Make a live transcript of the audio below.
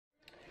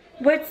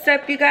What's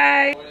up, you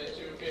guys?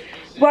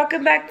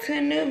 Welcome back to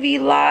a new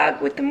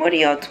vlog with the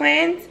Murillo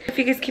twins. If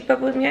you guys keep up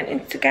with me on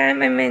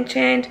Instagram, I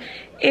mentioned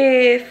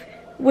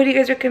what do you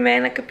guys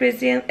recommend, like a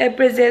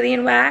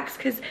Brazilian wax,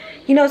 because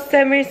you know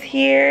summer's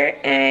here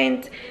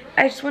and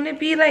I just want to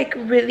be like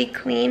really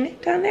clean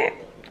down there,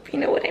 if you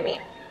know what I mean.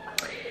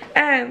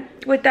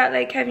 Without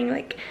like having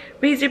like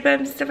razor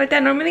bumps and stuff like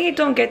that. Normally I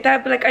don't get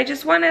that, but like I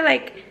just want to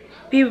like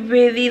be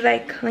really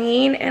like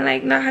clean and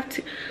like not have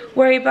to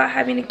worry about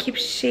having to keep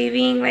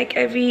shaving like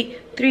every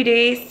 3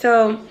 days.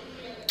 So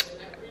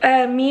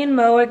me and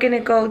Mo are gonna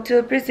go do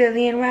a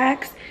Brazilian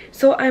wax.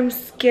 So I'm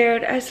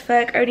scared as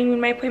fuck. I already made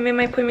my appointment.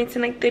 My appointment's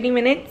in like 30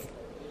 minutes.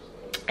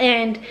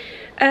 And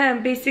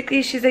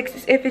basically she's like,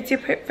 if it's your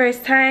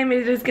first time,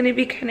 it is gonna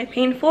be kind of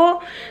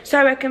painful. So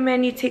I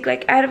recommend you take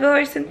like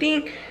Advil or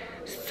something.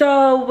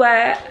 So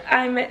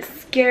I'm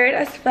scared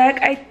as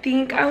fuck. I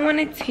think I want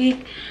to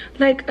take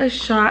like a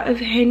shot of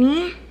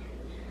Henny.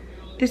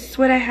 This is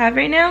what I have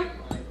right now.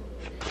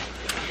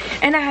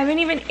 And I haven't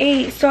even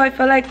ate, so I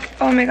feel like,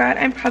 oh my god,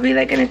 I'm probably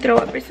like gonna throw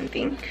up or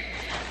something.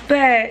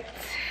 But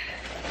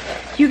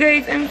you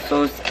guys, I'm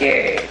so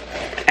scared.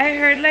 I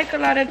heard like a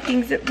lot of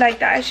things like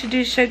that I should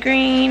do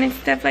sugaring and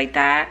stuff like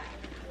that.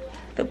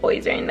 The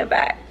boys are in the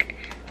back.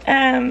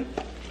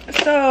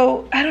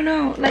 So I don't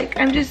know, like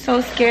I'm just so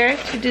scared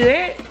to do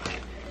it.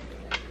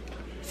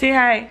 Say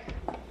hi.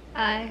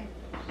 Hi.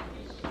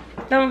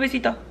 Dame un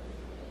besito.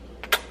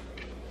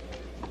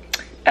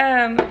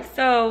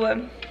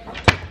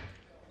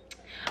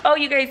 Oh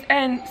you guys,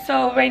 and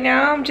so right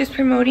now I'm just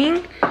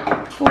promoting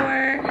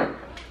for,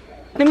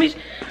 let me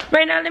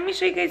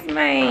show you guys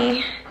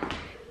my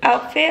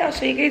outfit. I'll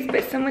show you guys,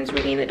 but someone's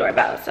ringing the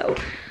doorbell, so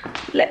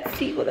let's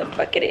see who the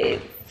fuck it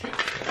is.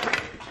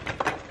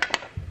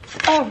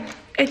 Oh,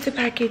 it's a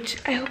package.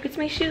 I hope it's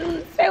my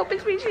shoes. I hope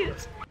it's my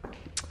shoes.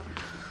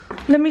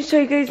 Let me show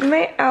you guys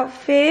my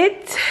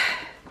outfit.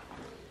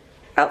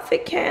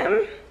 Outfit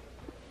cam.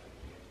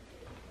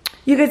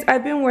 You guys,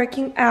 I've been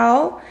working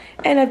out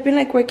and I've been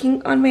like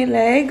working on my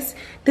legs.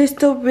 They're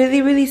still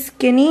really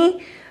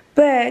skinny,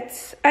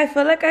 but I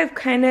feel like I've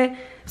kind of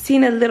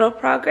seen a little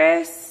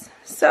progress.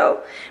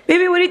 So,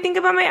 baby, what do you think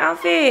about my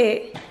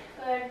outfit?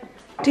 Good.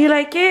 Do you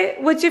like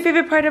it? What's your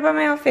favorite part about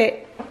my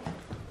outfit?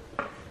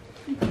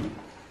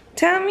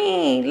 Tell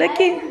me. Look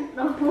at.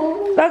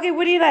 Okay,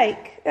 what do you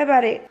like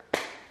about it?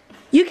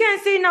 You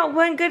can't say not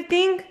one good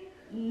thing?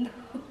 No.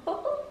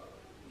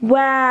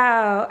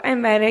 Wow,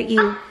 I'm mad at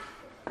you.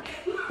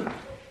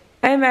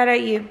 I'm mad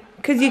at you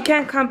because you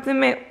can't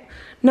compliment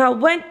not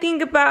one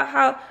thing about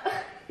how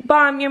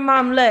bomb your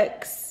mom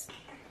looks.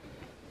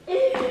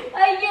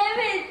 I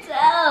can't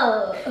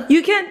tell.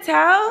 You can't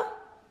tell?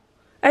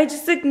 I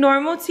just look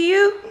normal to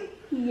you?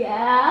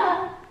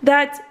 Yeah.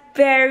 I'm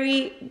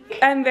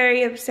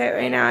very upset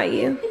right now at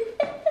you.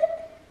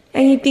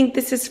 And you think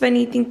this is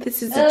funny, you think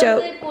this is a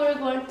joke. Like we're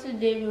going to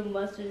Dave &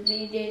 Buster's,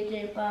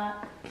 DJ,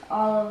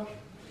 all of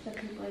the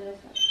people in this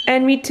house.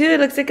 And me too, it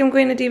looks like I'm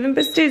going to Dave &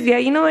 Buster's. Yeah,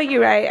 you know what,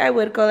 you're right, I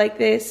would go like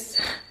this.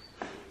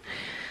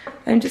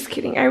 I'm just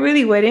kidding, I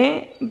really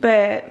wouldn't,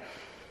 but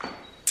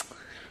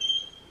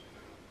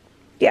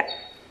yeah.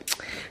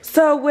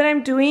 So what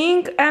I'm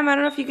doing, I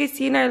don't know if you guys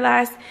see in our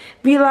last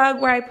vlog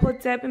where I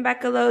pulled up in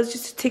back of Lowe's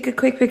just to take a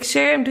quick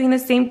picture. I'm doing the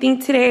same thing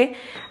today.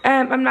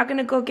 I'm not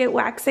gonna go get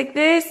waxed like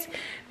this.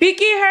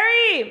 Vicky,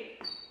 hurry!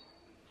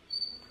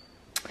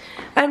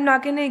 I'm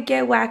not gonna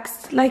get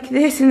waxed like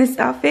this in this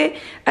outfit.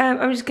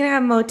 I'm just gonna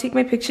have Mo take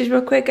my pictures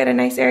real quick at a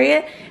nice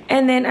area,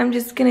 and then I'm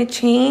just gonna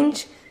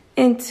change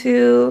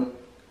into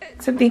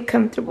something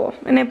comfortable.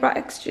 And I brought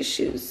extra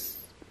shoes.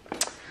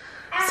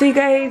 So you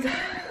guys,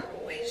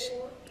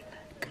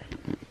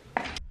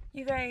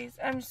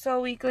 I'm so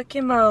weak. Look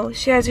at Mo.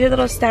 She has her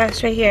little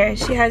stash right here.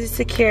 She has it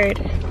secured.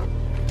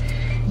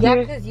 Yeah,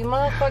 because you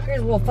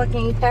motherfuckers will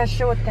fucking eat that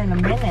shit within a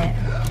minute.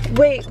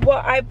 Wait,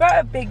 well, I brought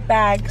a big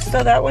bag,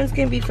 so that one's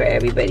gonna be for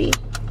everybody.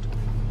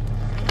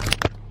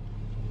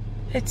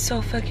 It's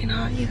so fucking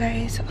hot, you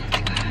guys. Oh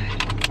my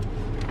god.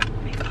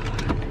 Oh my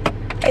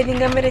god. I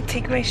think I'm gonna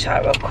take my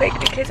shot real quick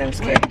because I'm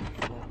scared.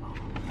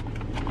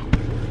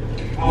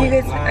 You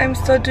guys, I'm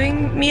still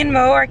doing, me and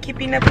Mo are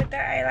keeping up with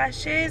our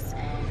eyelashes.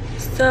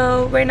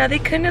 So right now they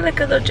kind of look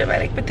a little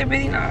dramatic, but they're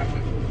really not.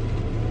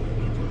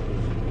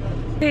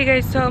 Hey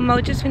guys, so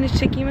Mo just finished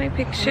taking my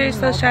picture,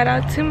 so shout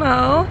out to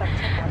Mo.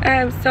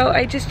 So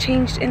I just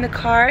changed in the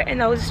car,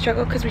 and that was a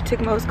struggle because we took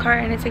Mo's car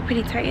and it's like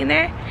pretty tight in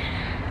there.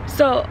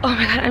 So oh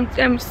my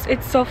god,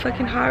 it's so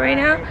fucking hot right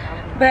now.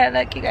 But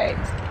look, you guys,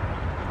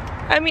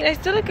 I mean I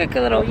still look like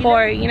a little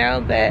whore, you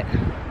know, but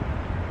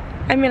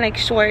I'm in like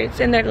shorts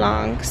and they're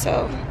long.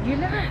 So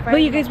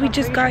but you guys, we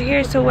just got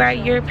here, so we're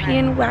at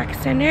European Wax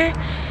Center.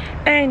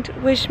 And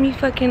wish me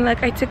fucking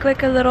luck. I took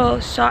like a little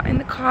shot in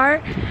the car,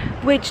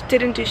 which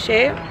didn't do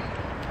shit,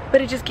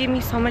 but it just gave me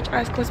so much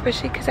asco,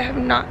 especially because I have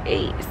not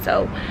ate.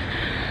 So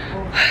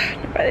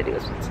no para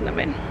Dios,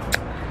 naman.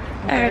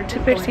 To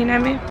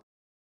persiname.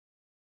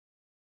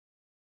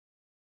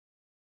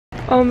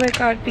 Oh my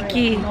god,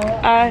 Vicky.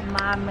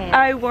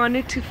 I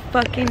wanted to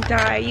fucking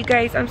die. You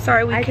guys, I'm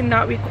sorry we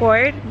cannot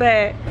record,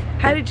 but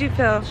how did you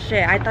feel?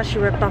 Shit, I thought she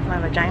ripped off my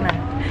vagina.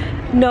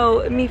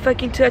 No, me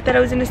fucking too. I thought I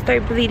was gonna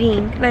start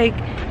bleeding. Like,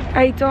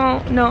 I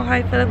don't know how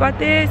I feel about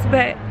this,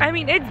 but I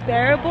mean, it's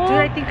bearable. Dude,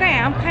 I think I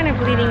am kind of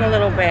bleeding a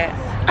little bit.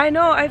 I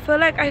know, I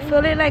feel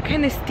it like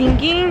kind of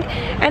stinging,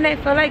 and I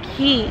feel like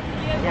heat.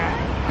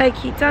 Yeah. Like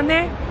heat's on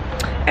there.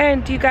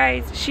 And you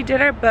guys, she did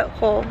our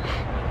butthole,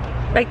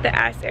 like the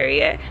ass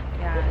area.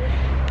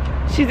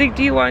 Yeah. She's like,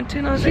 do you want to?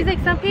 And I was She's like,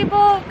 some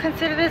people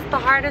consider this the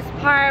hardest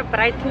part, but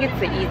I think it's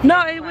the easiest.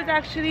 No, it was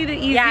actually the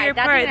easier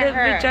part, the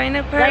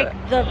vagina part.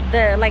 Like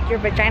the like your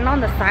vagina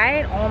on the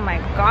side. Oh my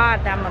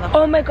god, that motherfucker.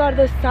 Oh my god,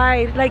 the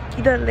side, like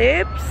the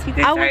lips. You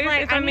guys, I was sorry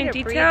like, if I'm in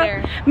detail.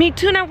 Breather. Me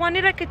too, and I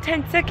wanted like a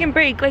 10-second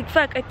break. Like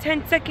fuck, a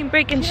 10-second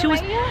break, and she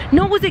was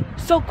no, it was like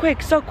so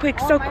quick, so quick,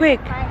 so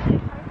quick.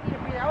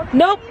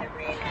 Nope.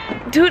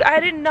 Dude, I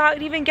did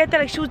not even get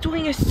that. Like, she was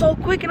doing it so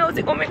quick, and I was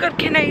like, oh my god,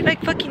 can I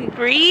like fucking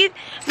breathe?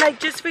 Like,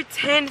 just for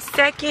 10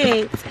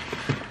 seconds.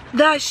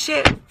 That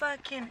shit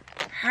fucking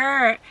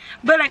hurt.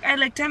 But like, I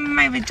looked at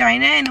my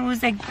vagina, and it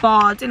was like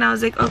bald, and I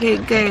was like, okay,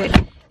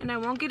 good. And I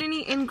won't get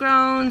any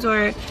ingrowns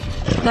or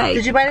like.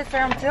 Did you buy this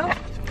serum too?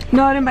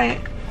 No, I didn't buy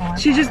it. Oh,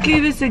 she just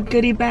gave us a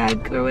goodie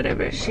bag or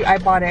whatever. I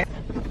bought it.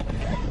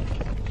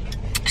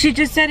 She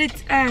just said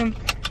it's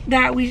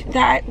that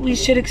we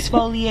should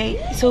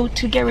exfoliate, so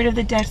to get rid of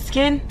the dead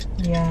skin.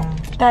 Yeah.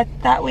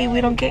 That way we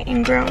don't get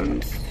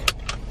ingrowns.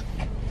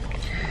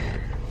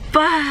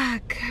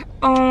 Fuck.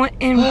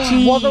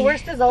 OMG. Well, the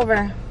worst is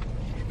over.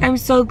 I'm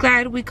so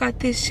glad we got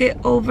this shit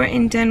over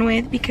and done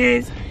with,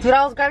 because dude,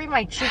 I was grabbing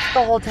my cheeks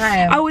the whole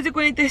time. I was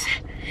going like this,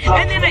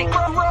 and then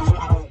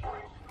like,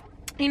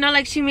 you know,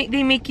 like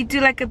they make you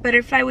do like a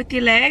butterfly with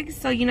your legs,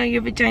 so you know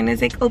your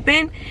vagina's like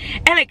open,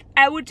 and like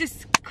I would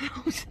just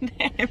close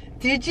them.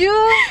 Did you?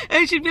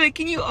 And she'd be like,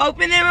 can you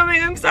open them? I'm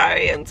like, I'm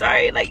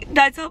sorry. Like,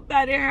 that's how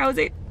bad it hurt. I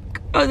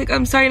was like,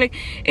 I'm sorry. Like,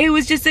 it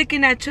was just like a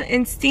natural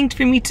instinct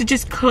for me to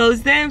just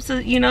close them. So,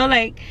 you know,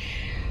 like,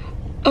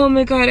 oh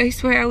my god, I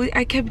swear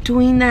I kept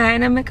doing that,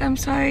 and I'm like, I'm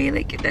sorry.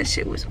 Like, that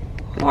shit was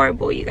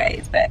horrible, you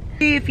guys. But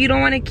if you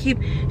don't want to keep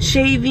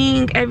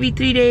shaving every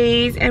 3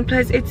 days, and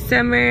plus it's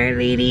summer,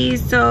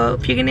 ladies, so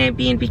if you're gonna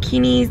be in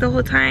bikinis the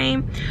whole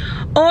time,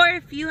 or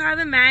if you have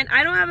a man,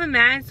 I don't have a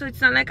man, so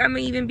it's not like I'm gonna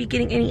even be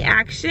getting any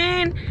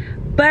action,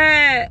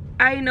 but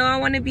I know I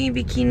want to be in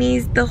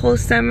bikinis the whole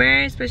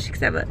summer, especially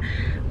because I have a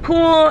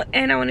pool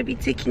and I want to be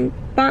taking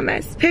bomb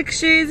ass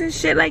pictures and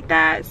shit like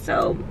that.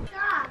 So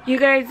you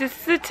guys, this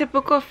is a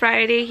typical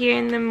Friday here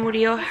in the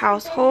Murillo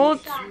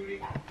household.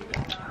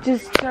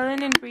 Just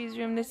chilling in Bree's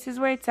room. This is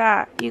where it's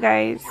at, you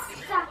guys.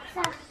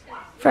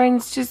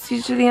 Friends just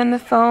usually on the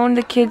phone.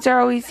 The kids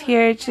are always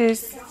here,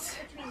 just,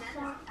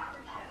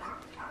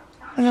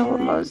 I don't know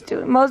what Mo's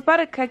doing. Mo's about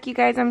to cook, you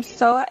guys. I'm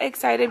so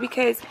excited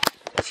because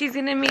she's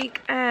gonna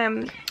make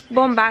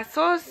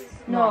bombazos.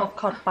 No, it's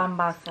called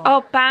pambazos.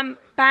 Oh,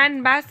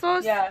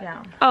 panbazos?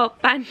 Yeah. Oh,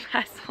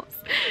 panbazos.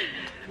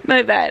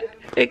 My bad.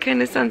 It kind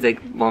of sounds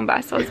like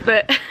bombazos,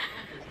 but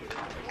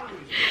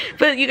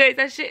but you guys,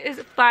 that shit is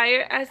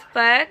fire as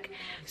fuck.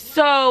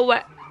 So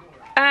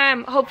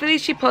hopefully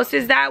she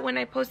posts that when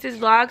I post this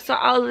vlog, so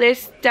I'll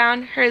list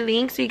down her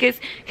link so you guys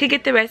can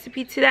get the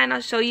recipe to that, and I'll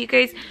show you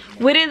guys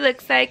what it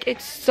looks like.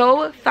 It's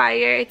so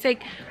fire. It's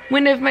like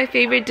one of my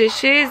favorite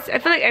dishes. I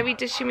feel like every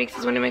dish she makes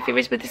is one of my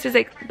favorites, but this is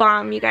like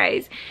bomb, you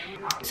guys.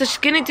 So she's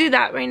gonna do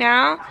that right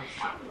now,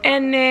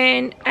 and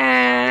then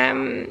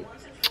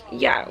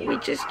yeah, we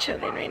just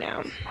chilling right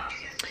now.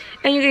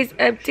 And you guys,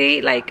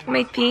 update, like,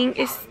 my thing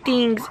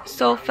stings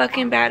so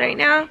fucking bad right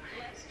now.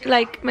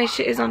 Like, my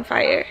shit is on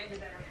fire.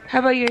 How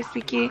about yours,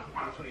 Vicky?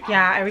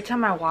 Yeah, every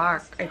time I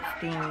walk, it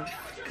stings.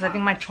 Because I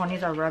think my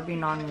chonies are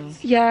rubbing on me.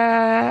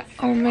 Yeah,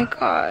 oh my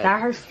god. That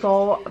hurts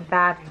so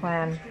bad,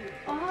 twin.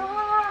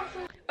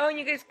 Oh, and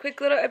you guys,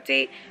 quick little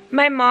update.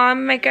 My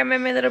mom, my grandma,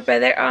 and my little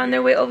brother are on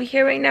their way over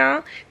here right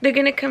now. They're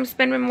gonna come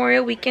spend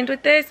Memorial Weekend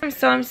with us.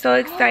 I'm so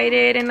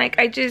excited, and like,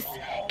 I just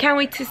can't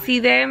wait to see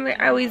them.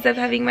 I always love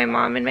having my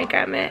mom and my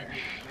grandma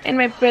and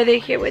my brother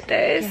here with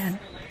us. Yeah.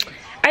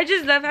 I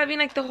just love having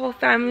like the whole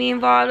family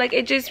involved. Like,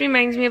 it just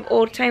reminds me of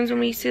old times when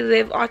we used to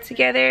live all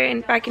together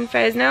and back in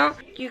Fresno.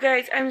 You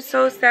guys, I'm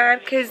so sad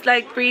because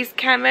like Bree's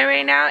camera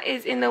right now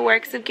is in the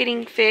works of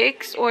getting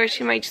fixed, or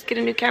she might just get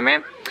a new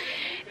camera.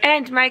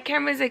 And my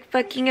camera's like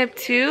fucking up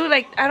too.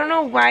 Like, I don't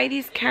know why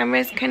these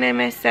cameras kind of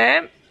mess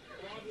up.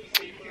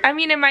 I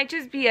mean, it might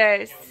just be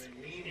us,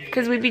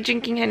 because we be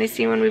drinking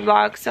Hennessy when we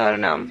vlog, so I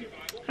don't know.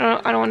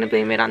 I don't want to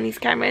blame it on these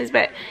cameras,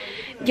 but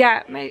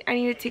yeah, I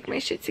need to take my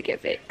shit to get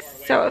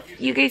fixed. So if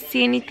you guys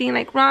see anything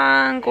like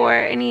wrong, or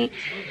any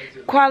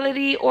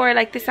quality, or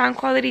like the sound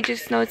quality,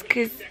 just know it's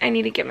because I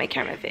need to get my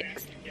camera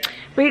fixed.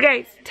 But you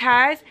guys,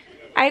 Taz,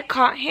 I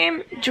caught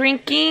him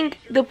drinking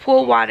the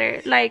pool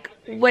water. Like,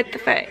 what the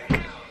fuck?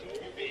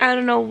 I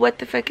don't know what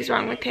the fuck is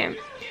wrong with him.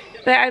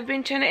 But I've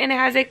been trying to, and it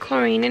has like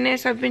chlorine in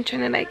it, so I've been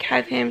trying to like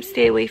have him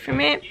stay away from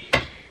it.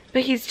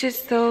 But he's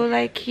just so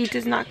like, he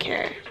does not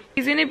care.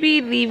 He's gonna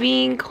be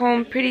leaving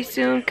home pretty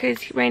soon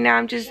because right now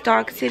I'm just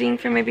dog sitting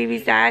for my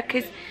baby's dad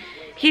because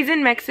he's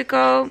in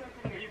Mexico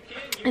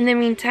in the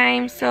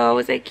meantime. So I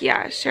was like,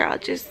 yeah, sure, I'll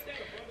just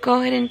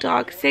go ahead and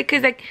dog sit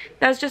because like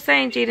that's just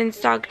and Jaden's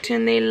dog too,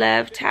 and they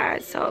love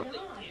Taz. So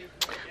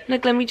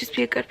like, let me just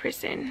be a good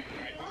person.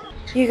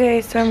 You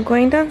guys, so I'm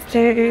going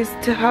downstairs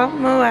to help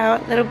Mo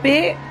out a little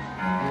bit.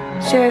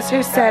 She has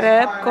her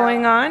setup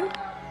going on.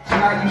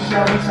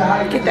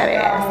 Get that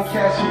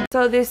ass.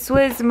 So this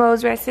was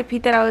Mo's recipe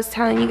that I was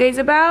telling you guys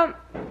about.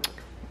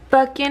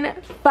 Fucking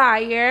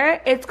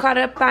fire. It's called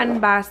a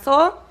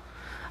panbazo.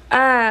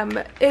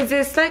 Is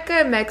this like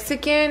a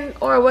Mexican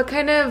or what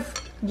kind of?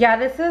 Yeah,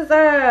 this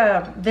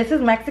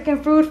is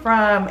Mexican food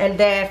from El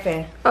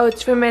DF. Oh,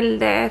 it's from El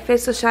DF.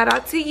 So shout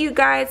out to you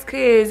guys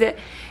because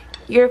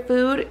your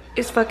food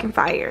is fucking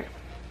fire.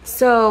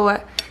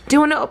 So do you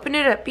want to open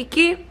it up,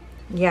 Piki?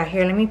 Yeah,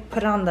 here, let me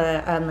put it on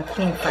the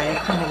clean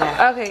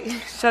side. Okay,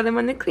 show them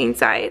on the clean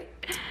side.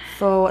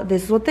 So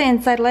this is what the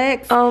inside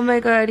looks. Oh my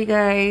god, you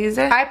guys.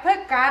 I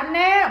put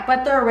carne,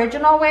 but the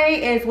original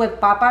way is with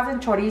papas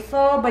and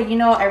chorizo. But you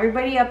know,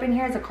 everybody up in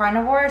here is a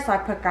carnivore, so I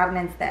put carne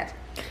instead.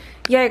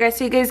 Yeah, guys,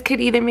 so you guys could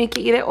either make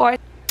it either or.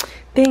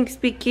 Thanks,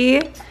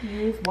 Piki.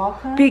 You're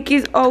welcome.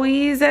 Piki's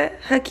always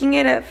hooking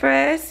it up for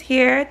us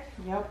here.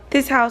 Yep.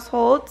 This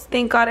household.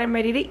 Thank God I'm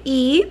ready to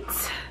eat.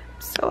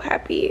 So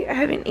happy. I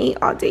haven't ate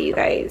all day, you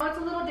guys. It's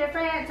a little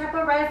different type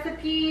of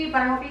recipe,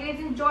 but I hope you guys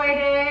enjoyed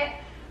it.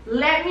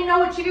 Let me know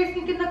what you guys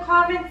think in the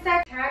comments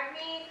section. Tag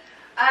me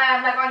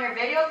like on your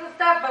videos and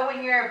stuff, but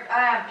when your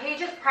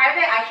page is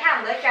private, I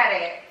can't look at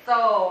it.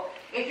 So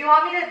if you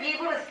want me to be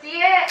able to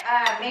see it,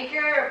 make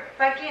your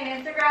fucking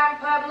Instagram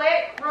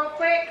public real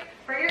quick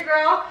for your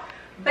girl.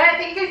 But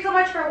thank you guys so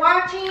much for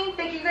watching.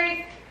 Thank you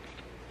guys.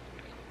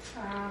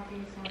 Thank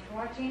you so much for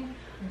watching.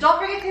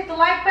 Don't forget to hit the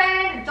like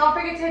button. Don't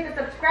forget to hit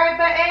the subscribe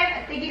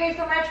button. Thank you guys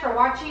so much for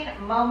watching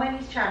Mo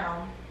Money's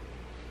channel.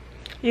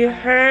 You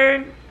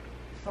heard?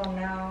 So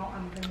now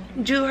I'm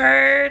gonna. You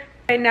heard?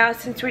 Right now,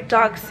 since we're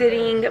dog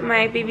sitting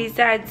my baby's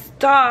dad's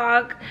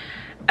dog,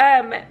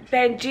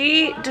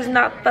 Benji does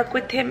not fuck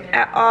with him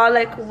at all,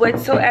 like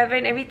whatsoever.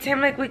 And every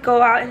time like we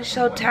go out and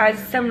show Taz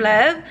some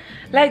love,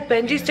 like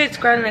Benji starts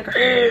growling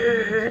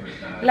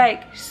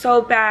like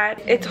so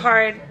bad. It's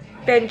hard.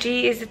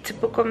 Benji is a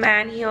typical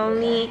man. He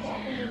only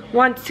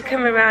wants to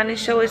come around and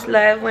show his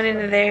love when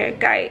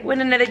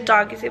another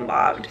dog is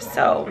involved.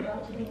 So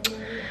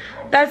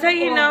that's how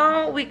you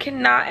know we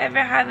cannot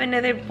ever have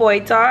another boy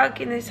dog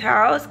in this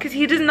house, because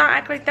he does not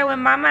act like that with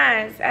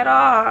mamas at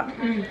all.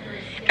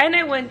 And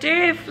I wonder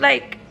if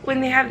like when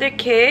they have their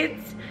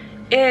kids,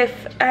 if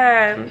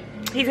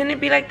he's gonna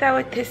be like that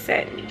with his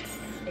sons.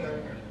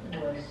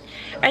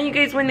 And you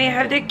guys, when they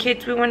have their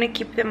kids, we want to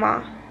keep them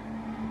all.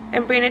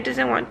 And Brianna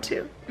doesn't want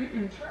to.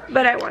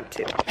 But I want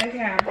to.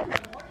 Okay.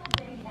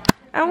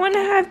 I want to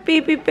have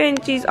baby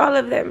Benjis, all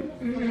of them.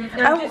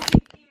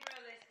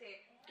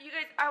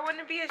 I want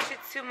to be a Shih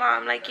Tzu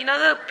mom. Like, you know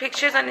the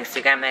pictures on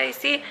Instagram that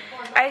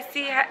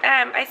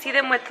I see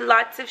them with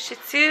lots of Shih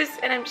Tzus,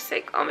 and I'm just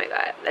like, oh my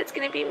god, that's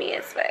gonna be me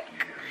as fuck.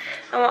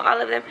 I want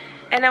all of them,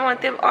 and I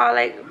want them all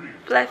like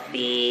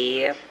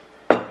fluffy.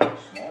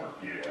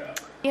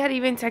 He had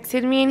even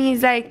texted me, and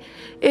he's like,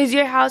 "Is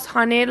your house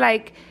haunted?"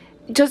 Like,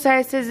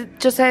 Josiah's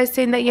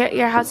saying that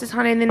your house is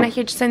haunted, and then I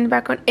hear just in the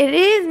background, "It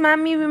is,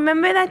 mommy.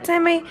 Remember that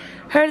time I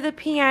heard the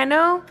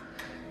piano?"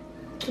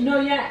 No,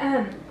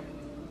 yeah.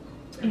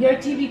 Your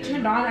TV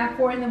turned on at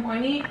 4 in the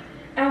morning,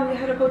 and we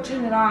had to go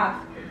turn it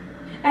off,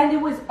 and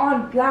it was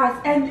on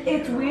blast. And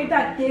it's weird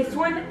that this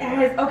one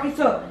has, okay,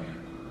 so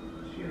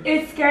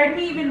it scared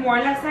me even more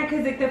last night,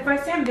 because like the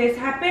first time this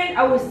happened,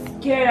 I was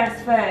scared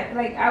as fuck.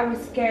 Like, I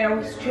was scared, I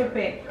was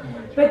tripping.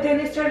 But then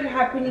it started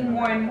happening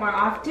more and more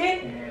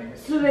often.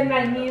 So then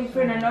like me and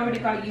Fernando already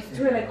got used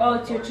to it. Like, oh,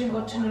 it's your turn,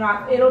 go turn it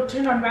off. It'll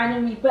turn on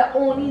randomly, but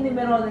only in the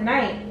middle of the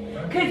night.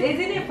 Because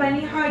isn't it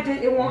funny how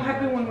it won't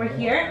happen when we're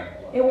here?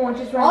 It won't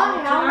just run.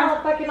 Oh, no,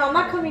 fucking, I'm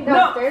not coming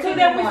downstairs. No, so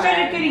then we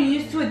started getting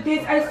used to it.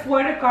 This, I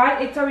swear to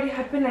God, it's already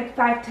happened like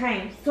 5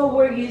 times. So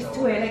we're used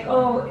to it. Like,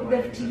 oh, the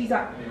TV's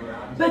on.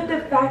 But the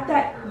fact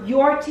that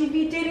your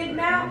TV did it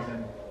now,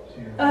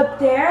 up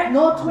there,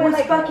 was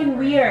like, fucking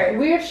weird.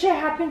 Weird shit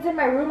happens in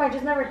my room. I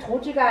just never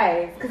told you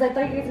guys, because I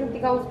thought you guys would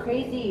think I was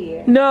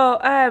crazy. No,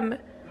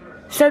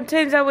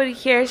 sometimes I would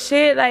hear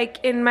shit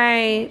like in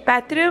my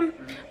bathroom.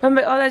 I'm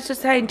like, oh, that's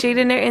just how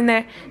Jaden are in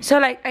there. So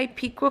like I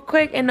peek real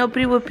quick and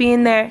nobody would be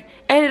in there,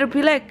 and it'll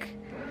be like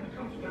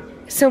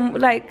some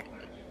like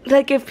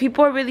if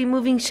people are really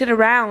moving shit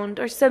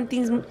around or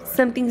something's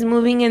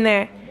moving in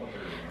there.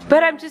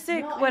 But I'm just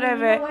like, no,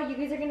 whatever. You know what? You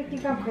guys are gonna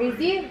think I'm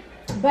crazy,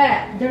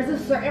 but there's a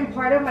certain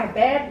part of my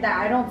bed that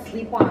I don't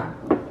sleep on,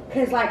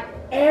 cause like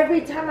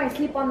every time I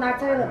sleep on that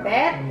side of the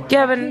bed,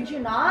 kid you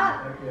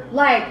not,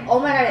 like, oh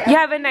my god. You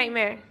have a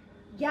nightmare.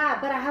 Yeah,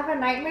 but I have a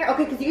nightmare.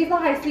 Okay, because you guys know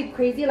how I sleep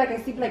crazy, like I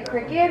sleep like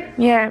crooked.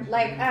 Yeah.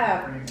 Like,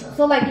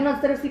 so like, you know,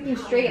 instead of sleeping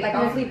straight, like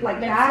I'll sleep like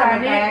that,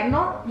 like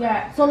diagonal.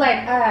 Yeah. So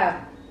like,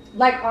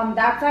 like on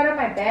that side of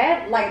my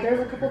bed. Like there's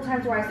a couple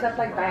times where I slept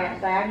like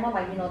diagonal,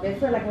 like you know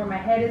this way, like where my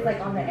head is like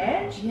on the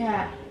edge.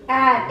 Yeah.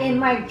 And in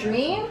my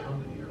dream,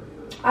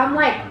 I'm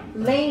like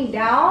laying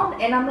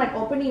down and I'm like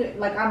opening,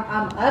 like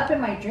I'm up in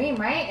my dream,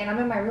 right? And I'm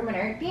in my room and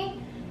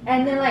everything.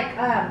 And then like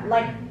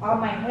on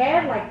my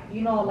head, like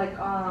you know, like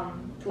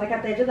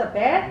at the edge of the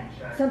bed,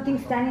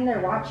 something's standing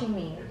there watching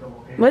me.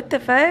 What the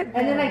fuck?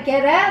 And then I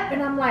get up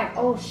and I'm like,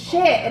 oh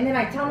shit. And then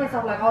I tell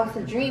myself like, oh, it's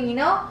a dream, you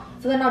know?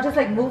 So then I'll just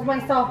like move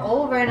myself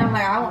over and I'm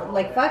like, I don't,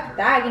 like fuck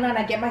that, you know? And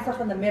I get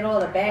myself in the middle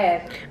of the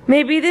bed.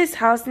 Maybe this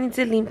house needs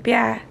a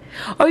limpia.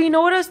 Or you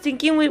know what I was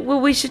thinking?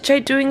 What we should try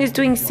doing is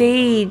doing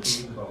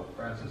sage.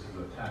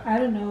 I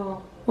don't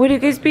know. Would you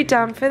guys be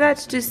down for that,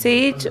 to do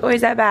sage? Or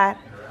is that bad?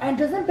 And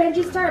doesn't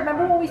Benji start,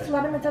 remember when we used to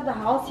let him inside the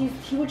house,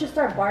 he would just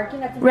start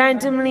barking at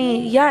Randomly,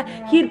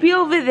 yeah. He'd be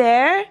over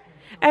there,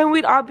 and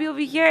we'd all be over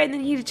here, and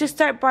then he'd just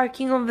start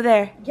barking over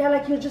there. Yeah,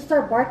 like he'll just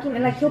start barking,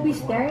 and like he'll be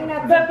staring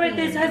at But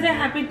this hasn't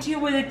happened to you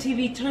where the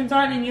TV turns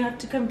on and you have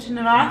to come turn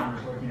it off?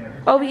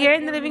 Over here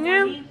in the living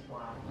room?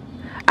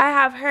 I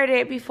have heard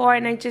it before,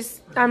 and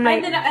I'm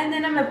like... And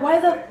then I'm like, why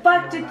the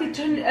fuck did they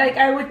turn it? Like,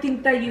 I would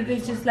think that you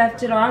guys just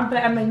left it on, but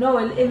I'm like, no,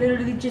 it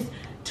literally just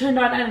turned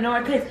on out of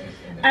nowhere, because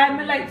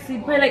I'm a light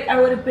sleeper. Like I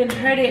would have been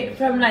heard it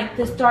from like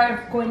the start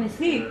of going to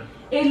sleep.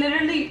 It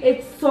literally,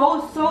 it's so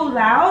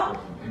loud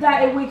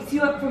that it wakes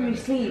you up from your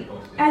sleep,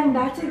 and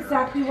that's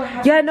exactly what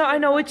happened. Yeah, no, I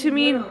know what you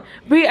mean,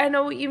 Brie. I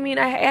know what you mean.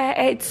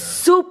 It's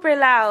super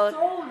loud.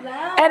 So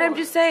loud. And I'm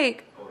just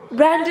like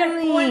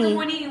randomly. And like 4 in the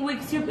morning, it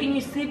wakes you up in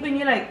your sleep, and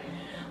you're like,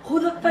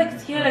 who the fuck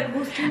is here? Like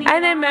who's turning?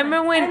 And I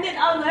remember when. And then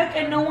I'll look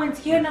and no one's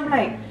here, and I'm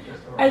like,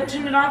 I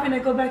turn it off and I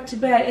go back to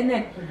bed, and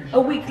then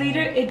a week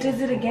later it does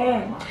it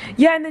again.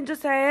 Yeah, and then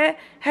Josiah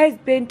has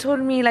been told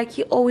me like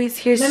he always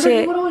hears Remember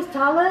shit. He would always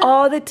tell us?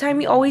 All the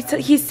time.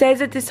 He says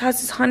that this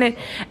house is haunted,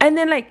 and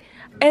then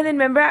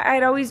remember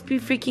I'd always be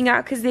freaking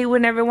out because they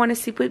would never want to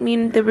sleep with me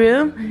in the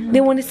room. They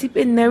want to sleep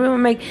in their room.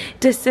 I'm like,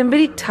 does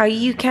somebody tell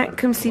you can't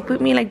come sleep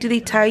with me? Like, do they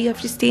tell you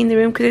have to stay in the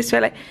room? Because I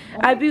swear, like,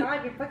 God,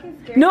 you're fucking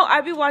scared. No,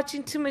 I'd be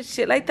watching too much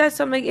shit like that.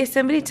 So I'm like, is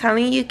somebody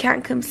telling you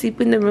can't come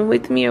sleep in the room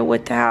with me, or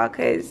what the hell?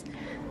 Because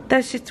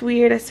that shit's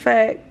weird as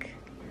fuck.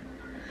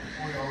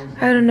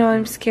 I don't know,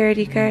 I'm scared,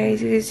 you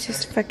guys. It's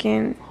just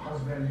fucking...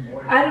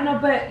 I don't know,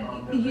 but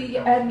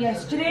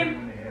yesterday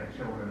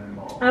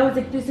I was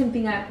like, do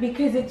something up,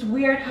 because it's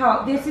weird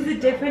how this is a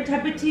different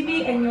type of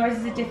TV and yours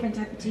is a different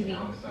type of TV.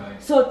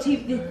 So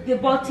the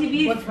both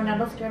TVs... Was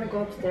Fernando scared to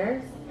go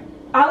upstairs?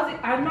 I was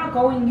like, I'm not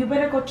going, you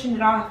better go turn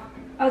it off.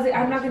 I was like,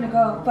 I'm not gonna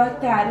go,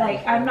 fuck that,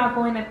 like, I'm not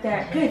going up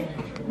there, cause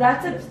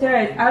that's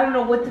upstairs, I don't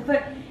know what the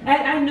fuck, and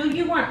I knew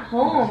you weren't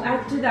home.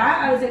 After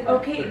that, I was like,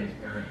 okay,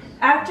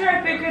 after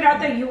I figured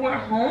out that you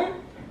weren't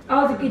home,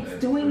 I was like,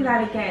 it's doing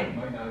that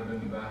again.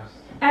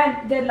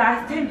 And the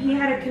last time he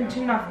had to come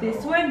turn off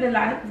this one, the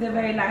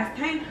very last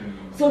time,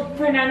 so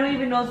Fernando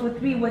even knows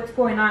with me what's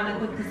going on, like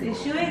what this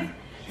issue is.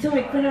 So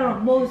like, Fernando,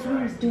 most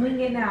rooms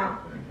doing it now.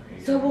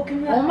 So I woke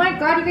him up. Oh my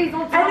God, you guys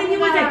don't tell me. And then he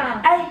was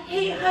like, I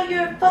hate how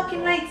you're a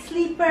fucking light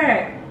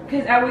sleeper.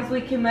 Because I always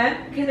wake him up.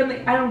 Because I'm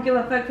like, I don't give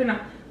a fuck for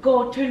now.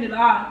 Go turn it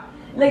off.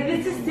 Like,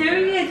 this is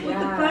serious. What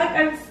the fuck?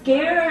 I'm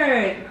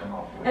scared.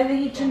 And then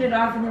he turned it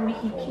off, and then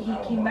he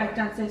came back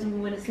downstairs and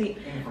we went to sleep.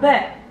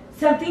 But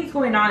something's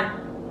going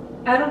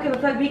on. I don't give a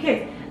fuck,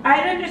 because I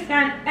don't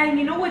understand. And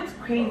you know what's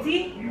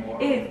crazy?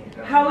 Is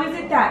how is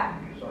it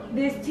that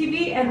this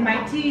TV and my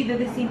TV, they're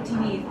the same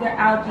TVs. They're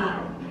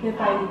algae. They're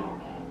fighting.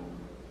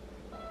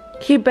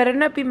 He better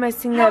not be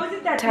messing up How is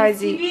it that Tazi.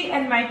 this TV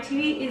and my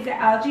TV is an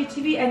LG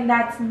TV, and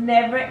that's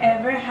never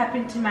ever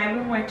happened to my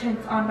room where it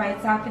turns on by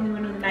itself in the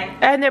middle of the night?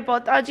 And they're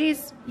both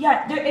LGs?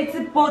 Yeah,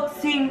 it's both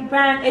same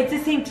brand. It's the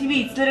same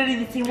TV. It's literally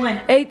the same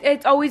one.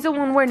 It's always the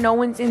one where no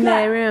one's in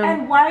the room.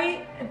 And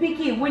why,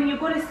 Beaky, when you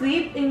go to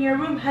sleep in your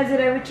room, has it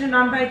ever turned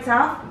on by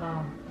itself?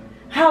 No.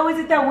 How is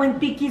it that when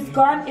Beaky's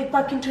gone, it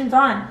fucking turns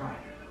on?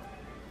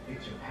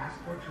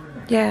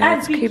 Yeah, and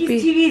that's Beaky's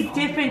creepy. TV is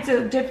different,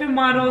 so different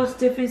models,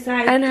 different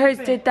size. And hers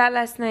different. did that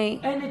last night.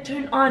 And it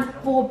turned on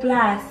full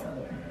blast.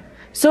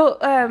 So,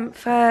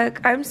 fuck,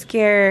 I'm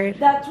scared.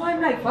 That's why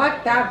I'm like,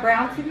 Fuck that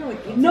brown TV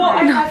with you. no,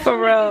 I'm No, not for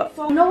real.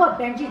 So You know what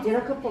Benji did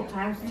a couple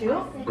times too?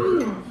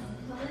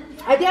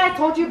 I think I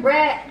told you,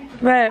 Brett.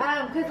 But,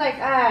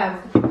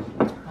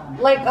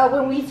 Cause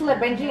when we used to let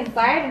Benji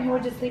inside and he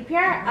would just sleep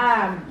here,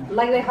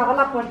 like they have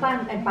la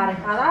puerta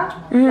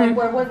emparejada, like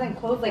where it wasn't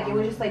closed, like it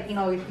was just like, you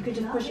know, you could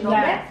just push it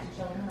open.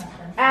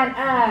 And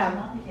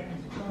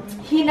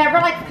he never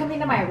liked coming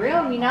to my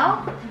room, you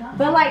know?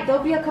 But like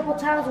there'll be a couple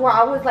times where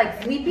I was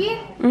like sleeping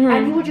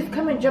and he would just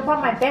come and jump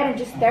on my bed and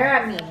just stare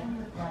at me.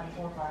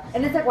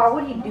 And it's like, why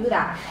would he do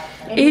that?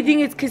 And you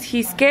think it's because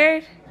he's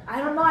scared? I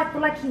don't know, I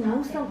feel like he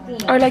knew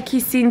something. Or like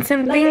he's seen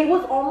something? Like it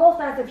was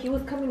almost as if he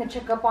was coming to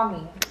check up on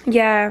me.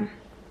 Yeah.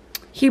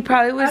 He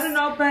probably was. I don't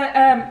know, but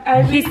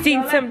I really He's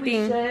seen feel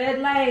something. Like we should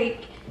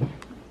like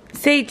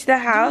Sage the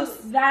house.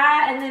 do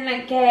that, and then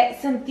like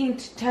get something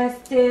to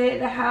test it,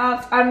 the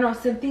house. I don't know,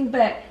 something,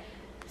 but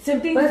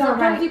something's But not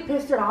sometimes right. you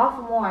piss it off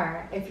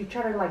more if you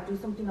try to like do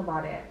something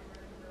about it.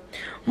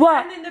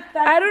 What? And then the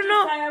fact I don't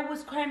know. I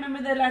was crying.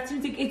 Remember the last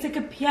time? It's like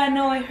a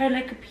piano. I heard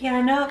like a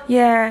piano.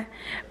 Yeah,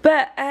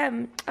 but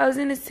I was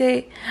gonna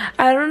say,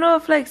 I don't know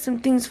if like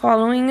something's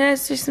following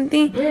us or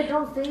something. Wait,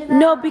 don't say that.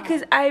 No,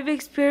 because I've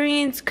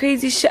experienced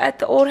crazy shit at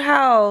the old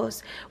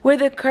house where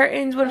the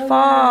curtains would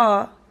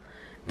fall.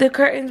 The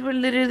curtains would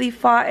literally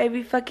fall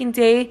every fucking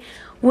day.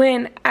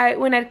 When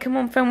I'd come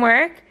home from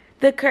work,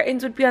 the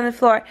curtains would be on the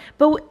floor.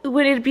 But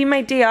when it'd be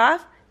my day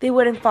off, they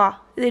wouldn't fall.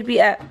 They'd be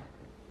up.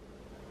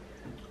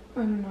 I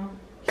don't know.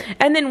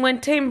 And then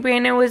one time,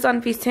 Brianna was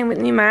on FaceTime with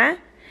me ma,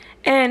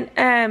 and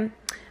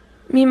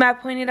me ma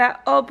pointed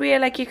out, "Oh, Bria,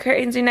 like your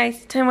curtains are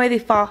nice. Tell me why they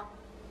fall."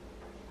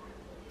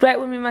 Right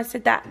when me ma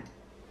said that.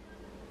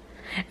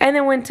 And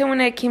then one time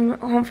when I came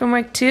home from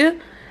work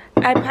too,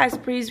 I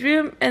passed Bria's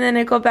room, and then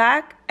I go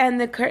back, and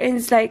the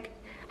curtains like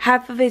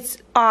half of it's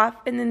off,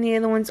 and then the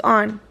other one's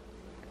on.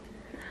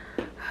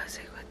 I was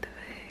like, what the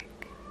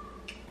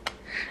fuck?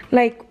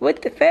 Like,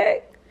 what the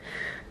fuck?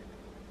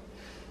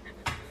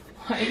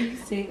 Why do you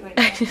say it like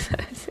I that? just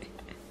had to say.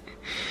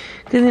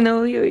 Because I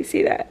know we always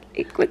say that.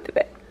 Like, what the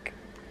fuck?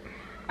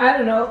 I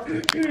don't know.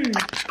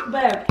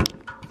 But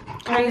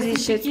Crazy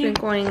shit's been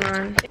going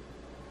on.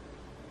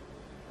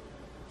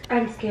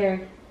 I'm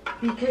scared.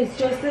 Because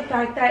just the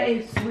fact that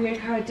it's weird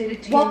how I did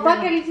it to you. Well, fuck,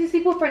 at least you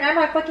sleep with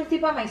Fernando. I fucking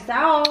sleep by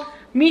myself.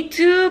 Me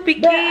too, Vicky.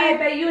 But I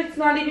bet you it's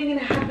not even gonna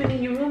happen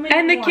in your room anymore.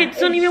 And the kids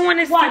don't even want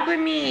to sleep Watch. with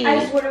me.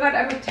 I swear to God,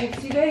 I'm gonna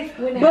text you guys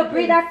when it But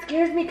Brie, happens. that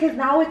scares me because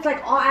now it's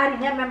like all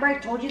adding up. Remember I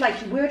told you like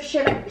weird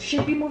shit like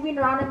should be moving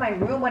around in my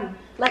room when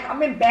like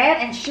I'm in bed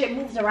and shit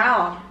moves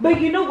around. But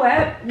you know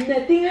what?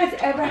 Nothing has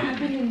ever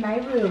happened in my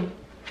room.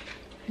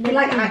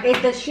 Like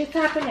the shit's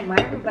happened in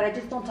my room, but I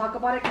just don't talk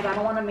about it because I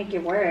don't want to make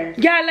it worse.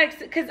 Yeah, like,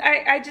 because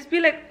I just be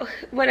like, ugh,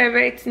 whatever,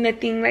 it's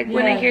nothing. Like,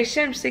 when I hear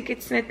shit, I'm just like,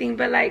 it's nothing.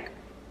 But, like,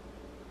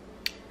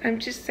 I'm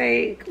just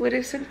like, what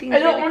if something...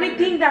 And the only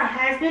thing that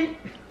has been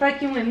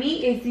fucking with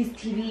me is these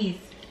TVs.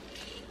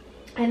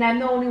 And I'm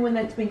the only one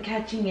that's been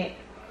catching it.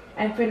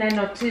 And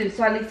Fernando too.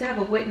 So at least I have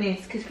a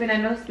witness. Because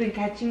Fernando's been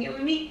catching it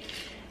with me.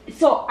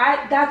 So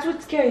that's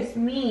what scares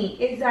me.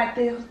 Is that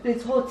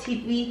this whole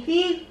TV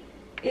thing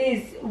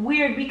is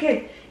weird.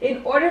 Because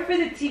in order for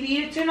the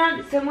TV to turn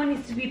on, someone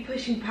needs to be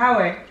pushing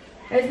power.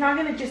 It's not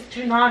going to just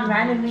turn on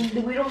randomly.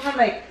 We don't have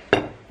like...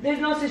 There's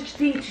no such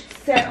thing to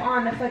set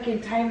on a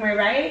fucking timer,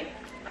 right?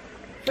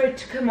 For it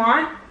to come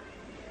on?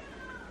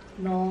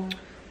 No.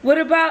 What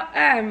about,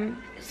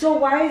 So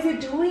why is it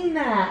doing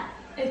that?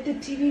 If the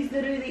TV's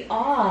literally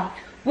off.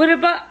 what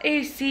about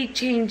AC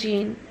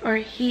changing? Or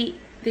heat,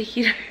 the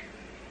heater?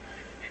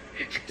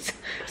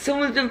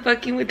 Someone's been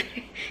fucking with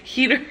the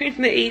heater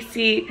and the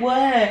AC.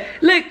 What?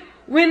 Like,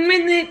 one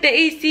minute the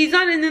AC's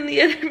on and then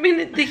the other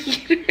minute the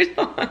heater's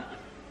on.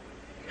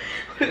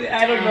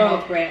 I don't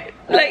know.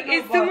 Like,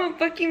 is someone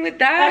fucking with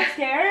that?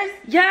 Upstairs?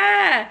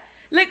 Yeah.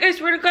 Like, I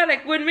swear to God,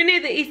 like, 1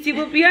 minute the AC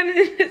will be on and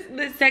then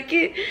the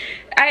second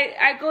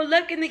I go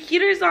look and the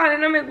heater's on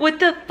and I'm like, what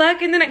the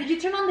fuck? And then Did you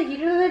turn on the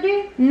heater the other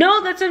day?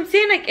 no, that's what I'm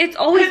saying. Like, it's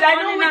always Because I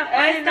on know and with off, on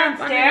us and off, on and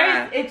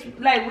downstairs, off. it's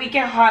like we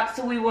get hot,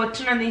 so we will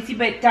turn on the AC,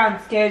 but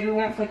downstairs we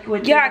won't fuck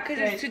with Yeah, because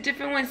it's two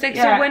different ones. Like,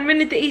 Yeah. so 1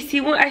 minute the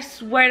AC won't, I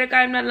swear to God,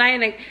 I'm not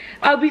lying. Like,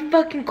 I'll be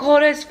fucking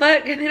cold as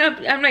fuck. And then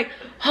I'm like,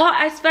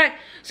 hot as fuck.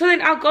 So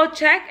then I'll go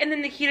check and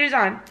then the heater's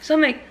on. So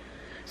I'm like,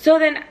 so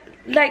then,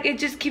 like, it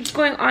just keeps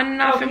going on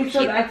and off. Okay, from so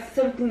heat. that's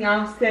something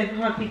else then,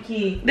 huh,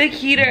 Vicky? The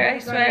heater, I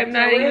swear, I'm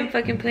not do even it?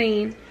 fucking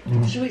playing.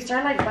 Should we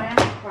start like buying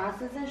like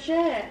crosses and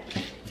shit?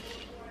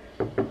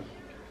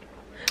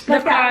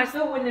 Like that cross.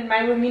 also when in my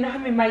room, you know how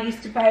my mom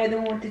used to buy the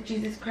one with the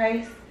Jesus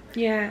Christ?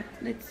 Yeah,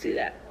 let's do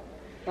that.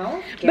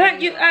 No.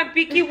 But you,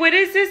 Vicky, what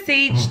does the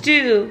sage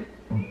do?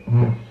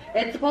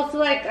 It's supposed to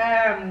like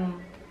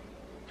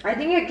I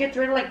think it gets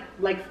rid of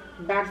like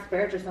bad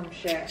spirits or some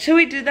shit. Should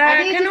we do that?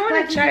 I think it kind of just want to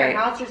cleanses try your it.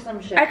 house or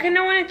some shit. I kind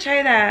of want to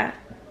try that.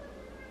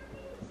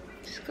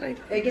 Just go like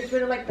It gets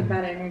rid of like the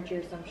bad energy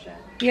or some shit.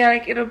 yeah,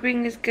 like it'll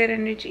bring us good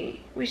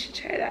energy. We should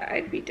try that.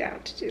 I'd be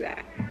down to do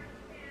that.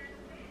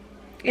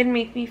 It'd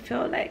make me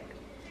feel like.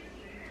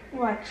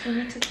 What?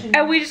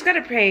 We just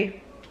gotta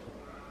pray.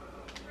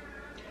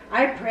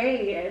 I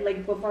pray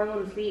like before I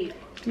go to sleep.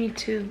 Me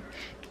too.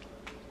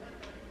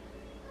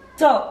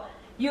 So,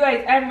 you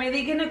guys, I'm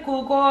really gonna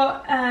Google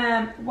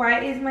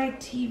why is my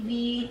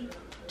TV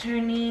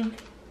turning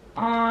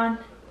on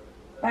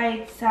by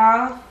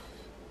itself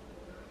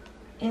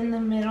in the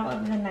middle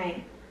of the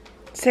night.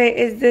 Say,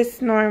 is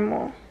this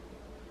normal?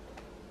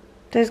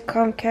 Does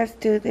Comcast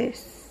do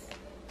this?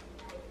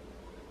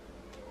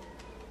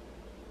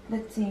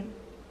 Let's see.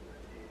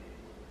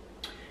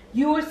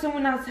 You or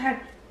someone else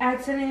had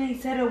accidentally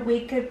set a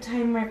wake up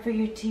timer for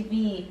your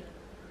TV.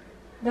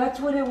 That's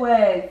what it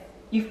was.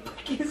 You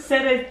fucking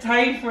set a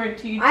timer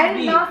to your TV. I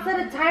did not set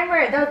a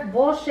timer. That's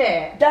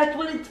bullshit. That's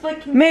what it's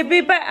fucking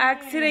Maybe by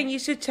accident you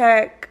should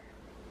check.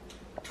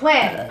 Twin,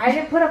 I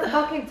didn't put a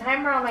fucking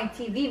timer on my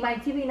TV. My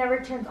TV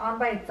never turns on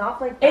by itself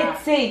like that.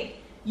 It's saying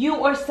you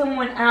or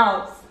someone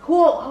else.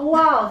 Who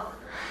else?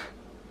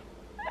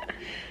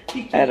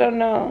 I don't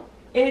know.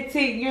 It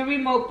says your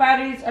remote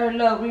batteries are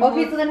low.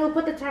 Okay, so then we'll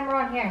put the timer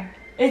on here.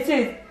 It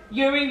says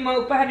your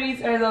remote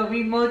batteries are low.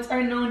 Remotes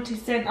are known to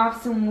send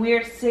off some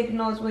weird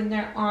signals when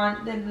they're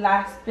on the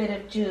last bit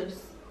of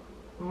juice.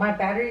 My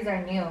batteries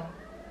are new.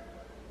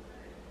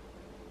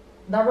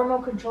 The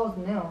remote control's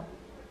new.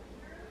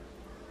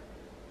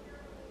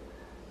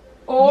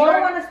 Or you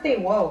don't want to stay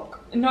woke.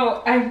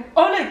 No,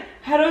 look,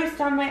 how do I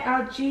stop my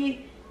LG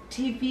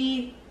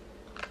TV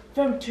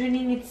from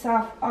turning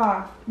itself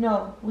off?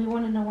 No, we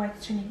want to know why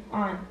it's turning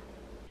on.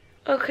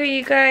 Okay,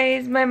 you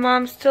guys, my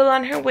mom's still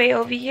on her way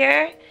over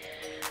here.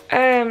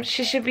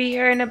 She should be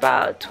here in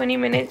about 20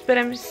 minutes, but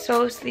I'm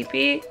so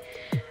sleepy.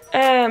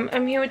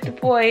 I'm here with the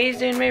boys.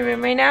 They're in my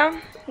room right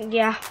now.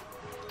 Yeah.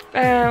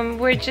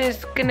 We're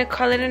just gonna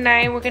call it a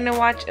night. We're gonna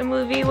watch a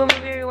movie. What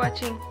movie are we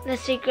watching? The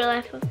Secret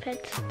Life of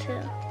Pets 2.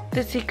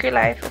 The Secret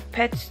Life of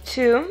Pets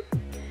 2.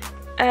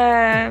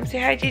 Say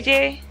hi,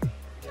 JJ.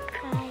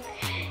 Hi.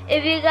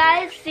 If you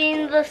guys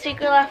seen The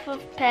Secret Life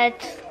of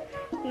Pets,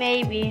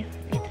 maybe.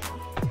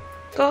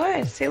 Go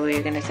ahead, say what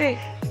you're gonna say.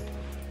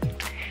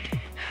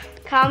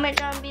 Comment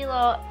down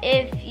below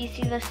if you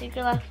see The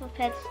Secret Life of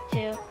Pets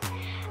 2.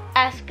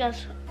 Ask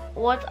us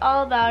what's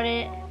all about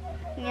it.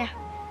 Yeah.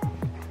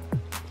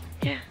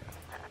 Yeah.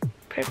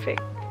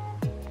 Perfect.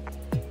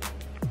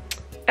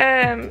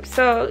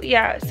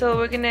 So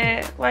we're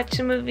gonna watch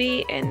a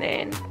movie and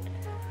then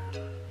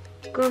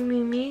go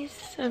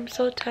Mimi's. I'm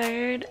so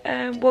tired.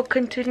 We'll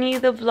continue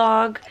the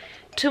vlog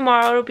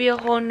tomorrow. It'll be a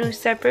whole new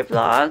separate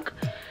vlog.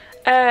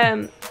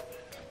 A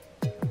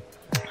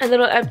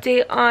little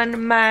update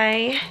on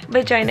my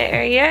vagina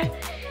area.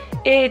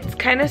 It's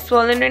kind of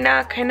swollen right now.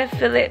 I kind of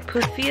feel it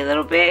puffy a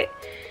little bit.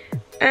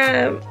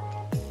 And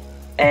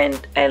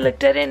I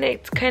looked at it and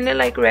it's kind of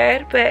like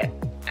red, but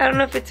I don't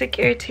know if it's like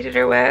irritated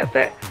or what,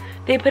 but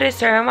they put a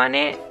serum on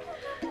it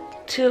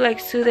to like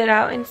soothe it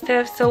out and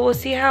stuff. So we'll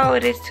see how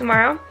it is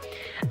tomorrow.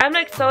 I'm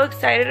like so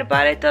excited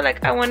about it though.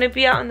 Like I want to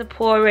be out in the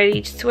pool already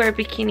just to wear a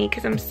bikini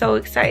because I'm so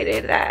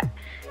excited that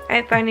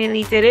I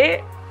finally did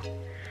it.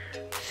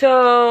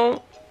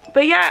 So,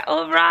 but yeah,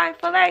 overall I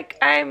feel like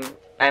I'm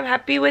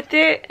happy with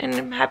it and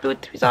I'm happy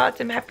with the results.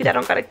 I'm happy that I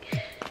don't gotta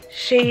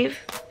shave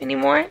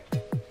anymore.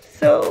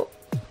 So,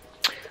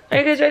 are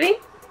you guys ready?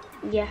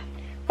 Yeah.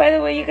 By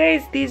the way, you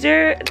guys, these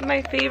are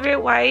my favorite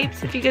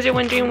wipes. If you guys are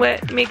wondering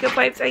what makeup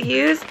wipes I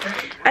use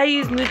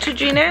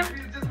Neutrogena.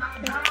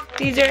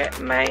 These are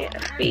my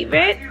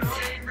favorites.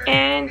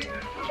 And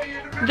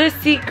The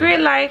Secret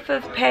Life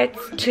of Pets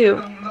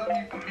 2.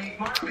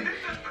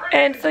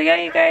 And so yeah,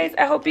 you guys,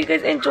 I hope you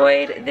guys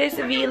enjoyed this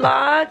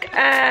vlog.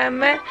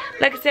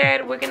 Like I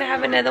said, we're gonna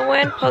have another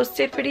one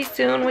posted pretty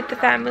soon with the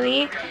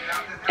family.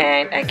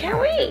 And I can't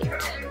wait.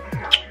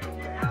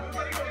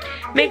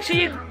 Make sure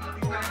you,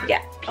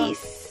 yeah,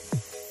 peace.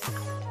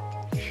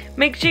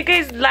 Make sure you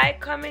guys like,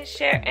 comment,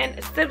 share,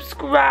 and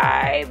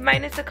subscribe.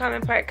 Minus the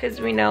comment part because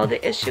we know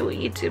the issue with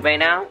YouTube right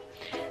now.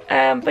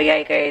 But yeah,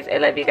 you guys, I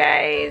love you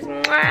guys.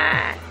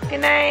 Mwah. Good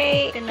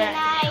night. Good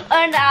night.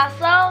 And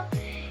also,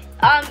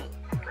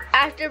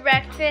 after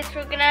breakfast,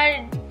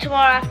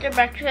 tomorrow after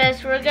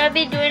breakfast, we're gonna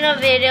be doing a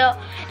video,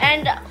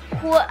 and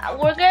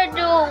we're gonna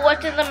do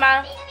What's in the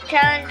Mouth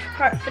Challenge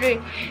Part 3.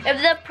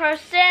 If the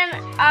person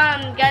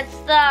gets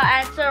the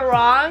answer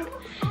wrong,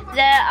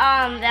 they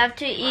have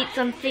to eat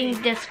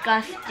something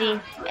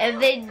disgusting. If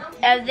they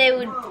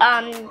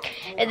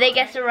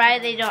guess it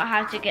right, they don't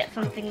have to get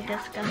something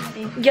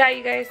disgusting. Yeah,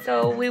 you guys.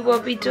 So I will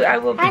be doing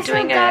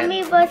a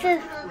gummy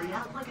versus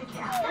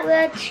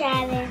the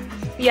challenge.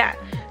 Yeah.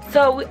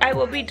 So I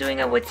will be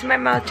doing a What's in My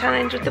Mouth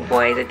challenge with the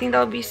boys. I think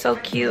that'll be so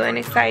cute and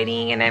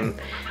exciting, and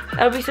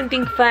that'll be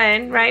something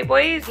fun, right,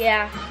 boys?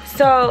 Yeah.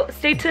 So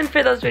stay tuned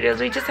for those videos.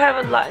 We just have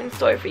a lot in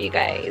store for you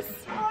guys.